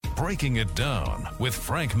Breaking It Down with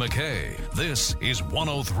Frank McKay. This is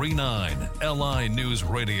 1039 LI News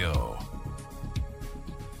Radio.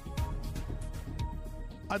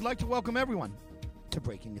 I'd like to welcome everyone to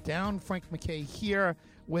Breaking It Down. Frank McKay here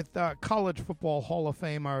with College Football Hall of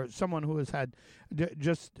Famer, someone who has had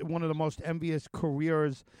just one of the most envious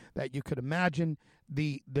careers that you could imagine.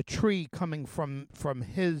 The tree coming from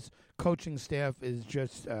his coaching staff is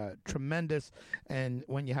just tremendous, and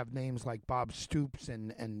when you have names like Bob Stoops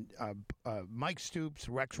and Mike Stoops,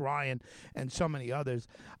 Rex Ryan, and so many others,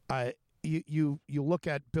 you look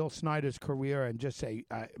at Bill Snyder's career and just say,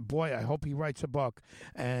 boy, I hope he writes a book.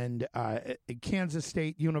 And Kansas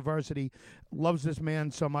State University loves this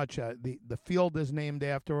man so much. The field is named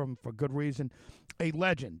after him for good reason. A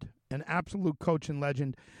legend, an absolute coach and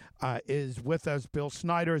legend, is with us. Bill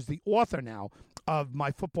Snyder is the author now of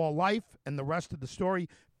My Football Life and the rest of the story.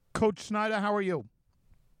 Coach Snyder, how are you?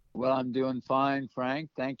 Well, I'm doing fine, Frank.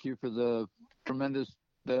 Thank you for the tremendous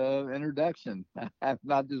introduction. I'm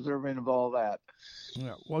not deserving of all that.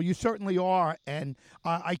 Yeah, well, you certainly are, and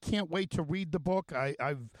I can't wait to read the book.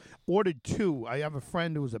 I've ordered two. I have a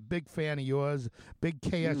friend who's a big fan of yours, big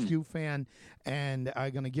KSU fan, and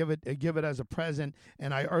I'm going to give it as a present,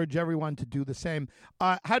 and I urge everyone to do the same.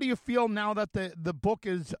 How do you feel now that the book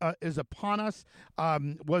is upon us?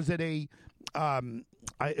 Was it a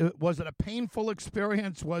painful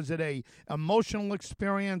experience? Was it a emotional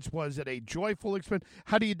experience? Was it a joyful experience?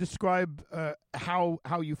 How do you describe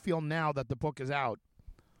how you feel now that the book is out?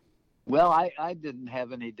 Well, I didn't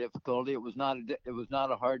have any difficulty. It was not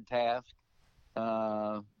a hard task.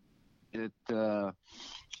 The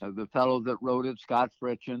fellow that wrote it, Scott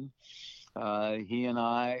Fritchen, he and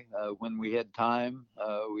I, when we had time,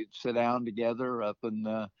 we'd sit down together up in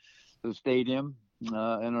the stadium in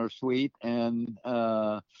our suite, and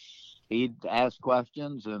he'd ask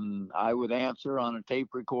questions and I would answer on a tape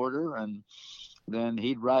recorder, and then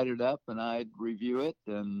he'd write it up and I'd review it,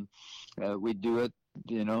 and we'd do it,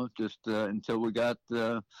 just until we got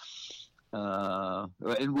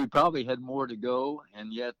and we probably had more to go,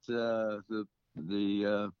 and yet the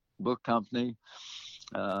book company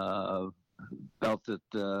felt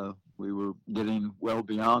that we were getting well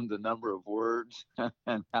beyond the number of words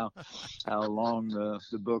and how long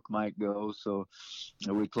the book might go, so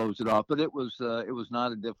we closed it off. But it was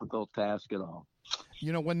not a difficult task at all.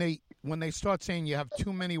 When they start saying you have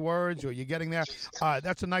too many words or you're getting there,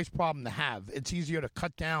 that's a nice problem to have. It's easier to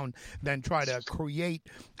cut down than try to create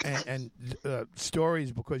and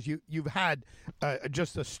stories, because you've had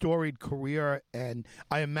just a storied career, and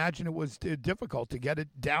I imagine it was difficult to get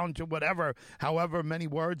it down to however many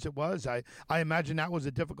words it was. I imagine that was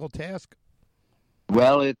a difficult task.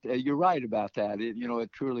 Well, you're right about that. It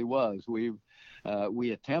truly was. We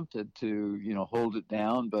attempted to, hold it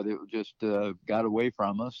down, but it just got away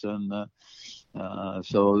from us, and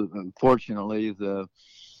so fortunately the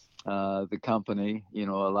company,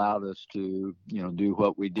 allowed us to, do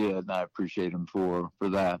what we did, and I appreciate them for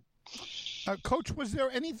that. Coach, was there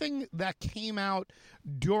anything that came out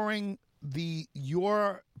during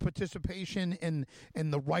your participation in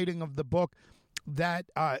the writing of the book that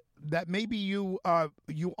maybe you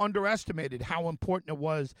underestimated how important it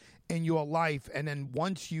was in your life, and then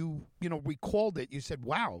once you recalled it, you said,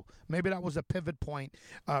 "Wow, maybe that was a pivot point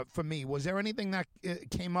for me"? Was there anything that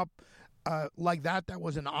came up like that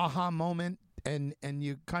was an aha moment, and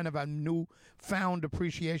you kind of a newfound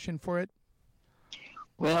appreciation for it?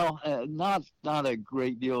 Well, not a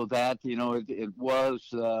great deal of that. It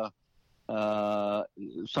was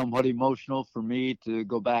somewhat emotional for me to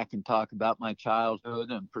go back and talk about my childhood,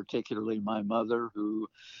 and particularly my mother, who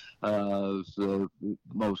was the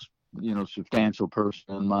most substantial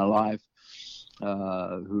person in my life,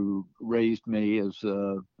 who raised me as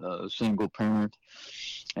a single parent,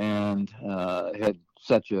 and had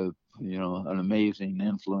such an amazing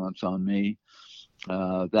influence on me.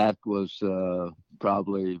 That was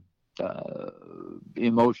probably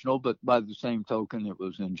emotional, but by the same token, it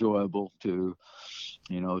was enjoyable to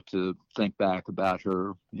think back about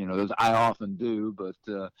her, as I often do, but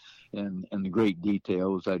in the great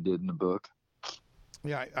detail as I did in the book.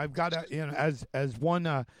 Yeah, I've got as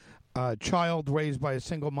one child raised by a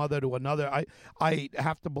single mother to another, I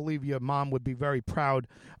have to believe your mom would be very proud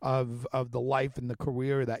of the life and the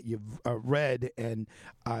career that you've read, and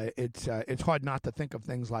it's hard not to think of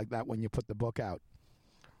things like that when you put the book out.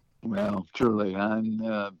 Well, truly, and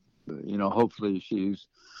hopefully she's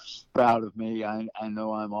proud of me. I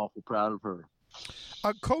know I'm awful proud of her.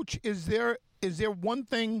 Coach, is there one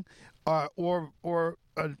thing or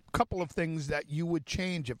a couple of things that you would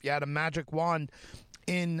change if you had a magic wand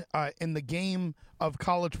in the game of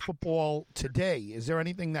college football today? Is there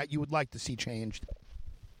anything that you would like to see changed?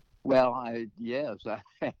 Well, yes,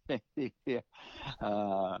 and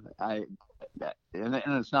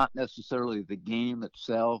it's not necessarily the game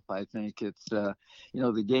itself. I think it's the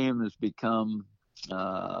game has become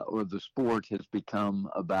or the sport has become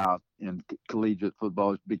about, in collegiate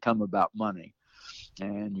football, has become about money.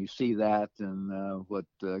 And you see that in what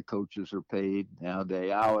coaches are paid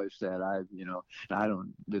nowadays. I always said I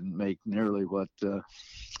didn't make nearly what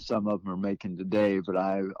some of them are making today, but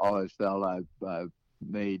I always felt I've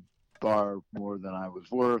made far more than I was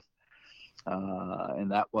worth, and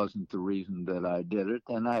that wasn't the reason that I did it.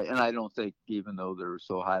 And I don't think, even though they're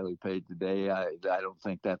so highly paid today, I don't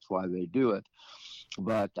think that's why they do it.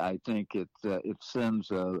 But I think it sends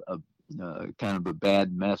a kind of a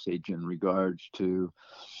bad message in regards to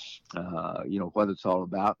what it's all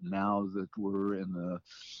about. Now that we're in the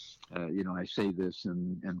I say this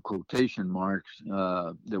in quotation marks,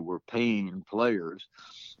 that we're paying players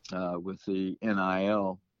with the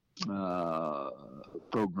NIL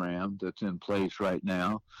program that's in place right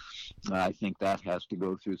now. I think that has to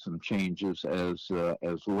go through some changes as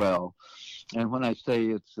well. And when I say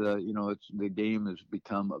it's the game has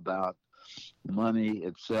become about money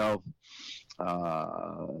itself,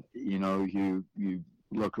 you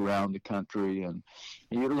look around the country and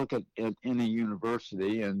you look at any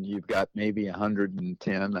university and you've got maybe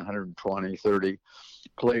 110, 120, 30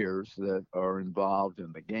 players that are involved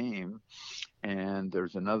in the game. And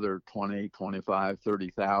there's another 20, 25,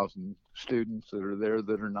 30,000 students that are there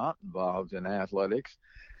that are not involved in athletics.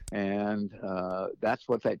 And that's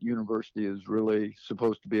what that university is really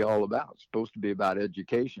supposed to be all about. It's supposed to be about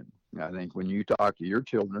education. I think when you talk to your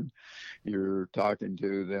children, you're talking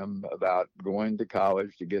to them about going to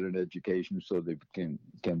college to get an education so they can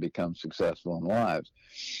become successful in lives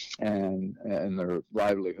and their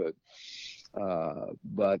livelihood.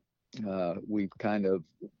 But we've kind of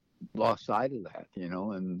lost sight of that,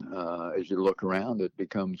 and as you look around, it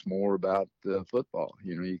becomes more about football.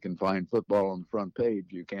 You can find football on the front page.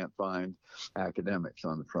 You can't find academics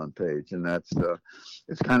on the front page. And that's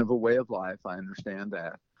it's kind of a way of life. I understand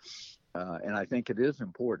that. And I think it is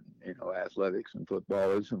important. Athletics and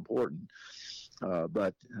football is important.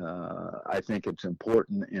 But I think it's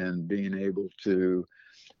important in being able to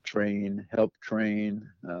help train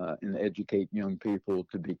and educate young people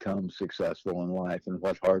to become successful in life, and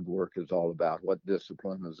what hard work is all about, what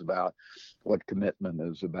discipline is about, what commitment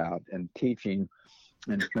is about, and teaching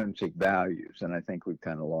intrinsic values. And I think we've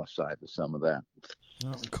kind of lost sight of some of that.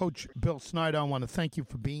 Coach Bill Snyder, I want to thank you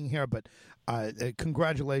for being here, but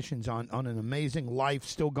congratulations on an amazing life,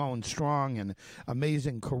 still going strong, and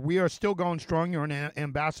amazing career, still going strong. You're an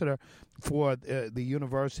ambassador for the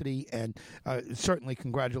university, and certainly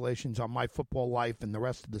congratulations on My Football Life and the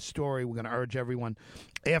rest of the story. We're going to urge everyone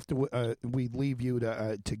after we leave you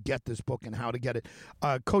to get this book and how to get it.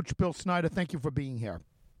 Coach Bill Snyder, thank you for being here.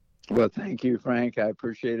 Well, thank you, Frank. I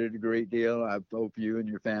appreciate it a great deal. I hope you and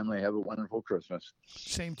your family have a wonderful Christmas.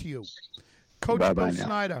 Same to you. Coach Bye-bye Bill now.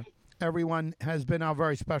 Snyder, everyone, has been our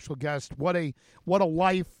very special guest. What a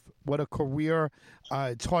life, what a career.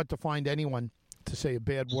 It's hard to find anyone to say a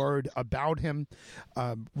bad word about him.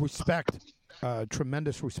 Respect,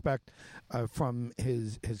 tremendous respect from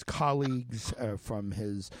his colleagues, from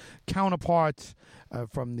his counterparts,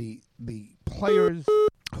 from the players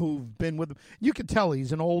who've been with him. You can tell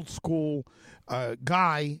he's an old school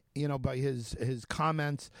guy, by his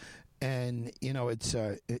comments, and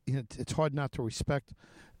it's hard not to respect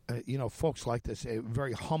folks like this. A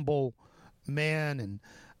very humble man,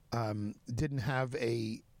 and didn't have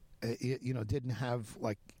anything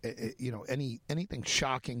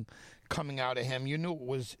shocking coming out of him. You knew it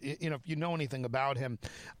was, if you know anything about him,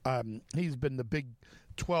 he's been the Big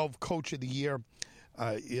 12 Coach of the Year.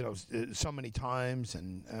 So many times,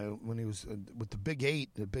 and when he was with the Big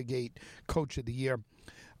 8 Coach of the Year,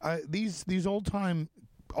 these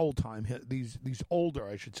older,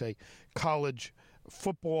 I should say, college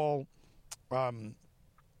football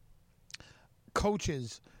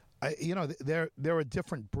coaches, they're a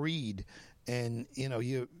different breed, and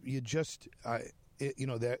you just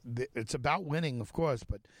it's about winning, of course,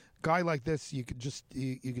 but a guy like this, you could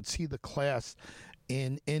see the class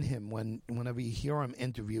in him whenever you hear him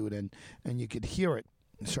interviewed, and you could hear it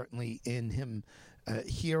certainly in him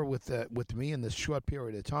here with me in this short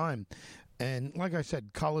period of time. And like I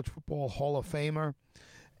said, College Football Hall of Famer,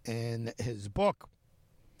 and his book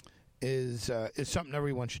is something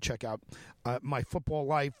everyone should check out. My Football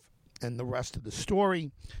Life and the Rest of the Story.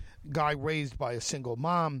 Guy raised by a single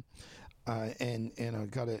mom, and you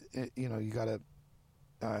gotta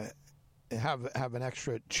have an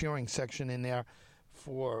extra cheering section in there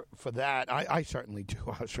for that. I certainly do.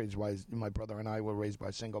 I was raised by my brother and I were raised by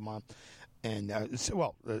a single mom, and a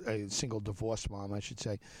single divorced mom, I should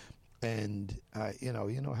say. And you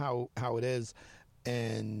know how it is,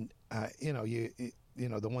 and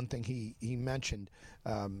the one thing he mentioned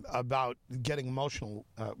about getting emotional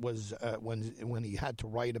was when he had to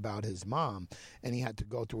write about his mom, and he had to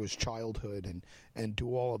go through his childhood and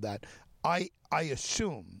do all of that. I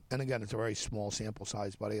assume, and again, it's a very small sample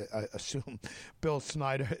size, but I assume Bill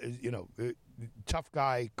Snyder, tough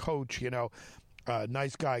guy, coach,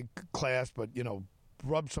 nice guy, class, but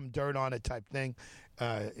rub some dirt on it type thing.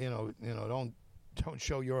 Don't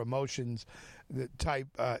show your emotions, the type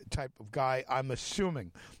of guy. I'm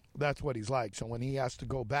assuming that's what he's like. So when he has to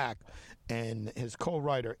go back, and his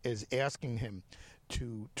co-writer is asking him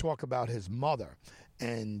to talk about his mother,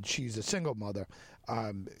 and she's a single mother,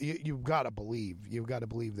 you've got to believe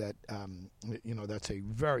that that's a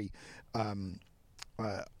very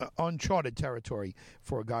uncharted territory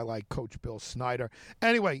for a guy like Coach Bill Snyder.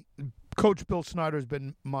 Anyway, Coach Bill Snyder has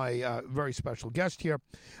been my very special guest here.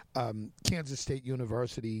 Kansas State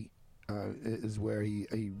University is where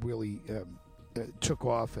he really took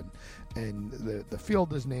off, and the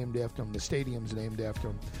field is named after him, the stadium's named after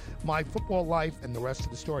him. My football life and the rest of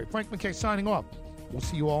the story. Frank McKay signing off. We'll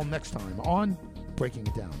see you all next time on Breaking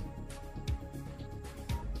It Down.